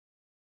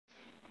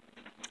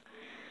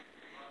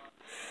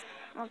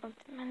welcome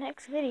to my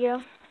next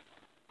video.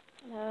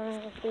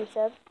 With 3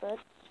 subs, but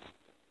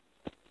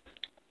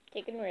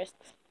taking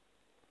risks.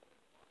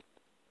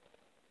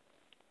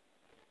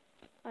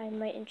 I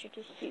might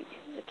introduce you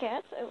to the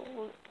cats. I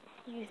will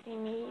use the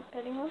me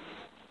petting one.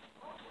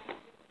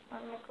 I'm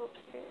gonna go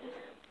upstairs.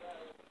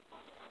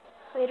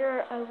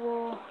 Later, I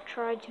will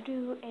try to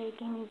do a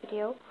gaming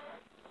video.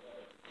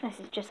 This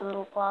is just a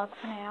little vlog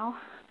for now.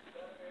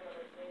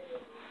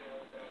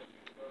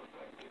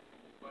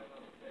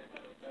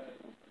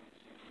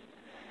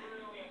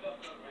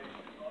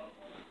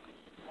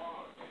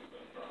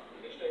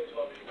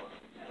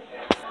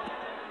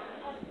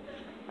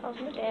 That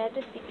was my dad,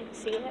 if you can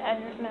see it. I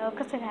don't know,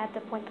 because I had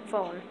to point the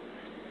phone.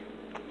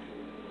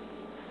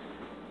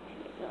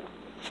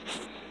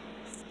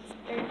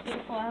 Very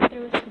beautiful out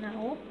there with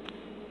snow,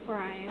 where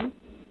I am.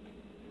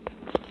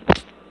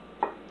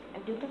 I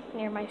do live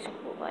near my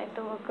school. I have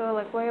to go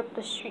like way up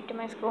the street to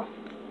my school.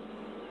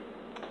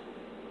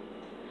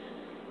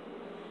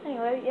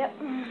 Anyway, yep.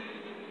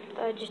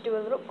 I just do a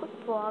little quick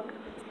vlog.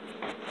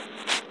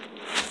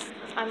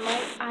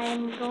 I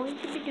am going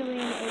to be doing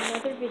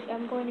another video.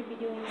 I'm going to be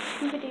doing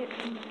 2 videos,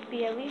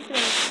 at least doing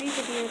 3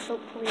 videos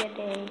hopefully a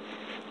day.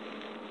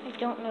 I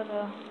don't know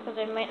though, because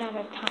I might not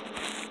have time.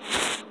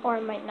 Or I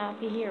might not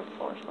be here, of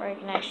course, where I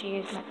can actually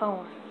use my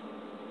phone.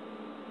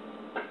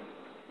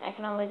 I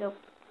can only go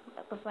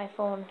with my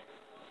phone.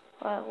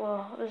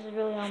 Well, this is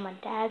really on my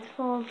dad's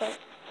phone, but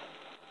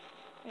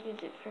I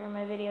use it for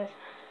my videos.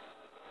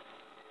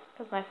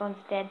 Because my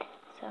phone's dead,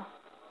 so.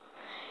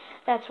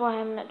 That's why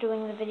I'm not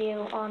doing the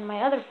video on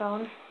my other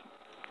phone.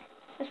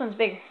 This one's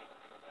bigger.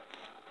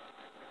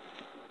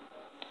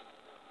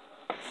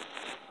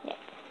 Yeah.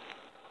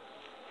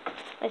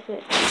 Let's do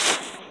it. Let's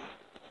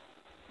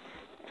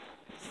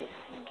see if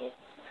I can get it.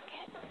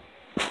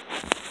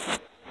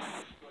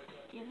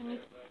 Do you have any?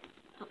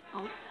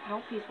 Oh,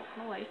 no, he's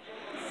walking away.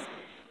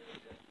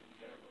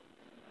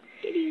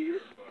 Kitty.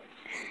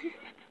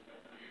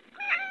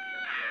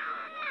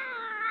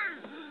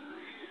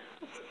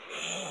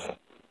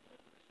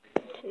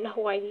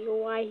 No idea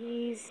why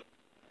he's.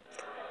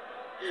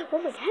 Oh,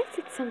 my cat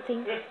said something.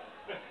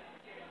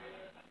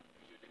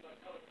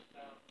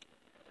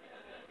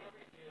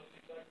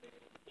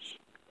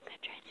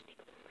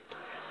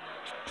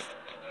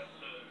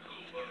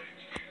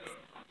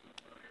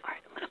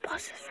 Alright, I'm gonna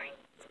pause this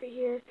for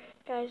here.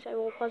 Guys, I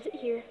will pause it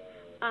here.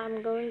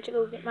 I'm going to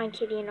go get my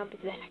kitty and I'll be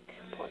back.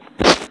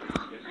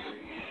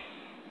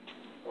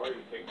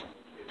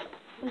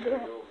 I'm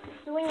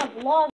doing a vlog.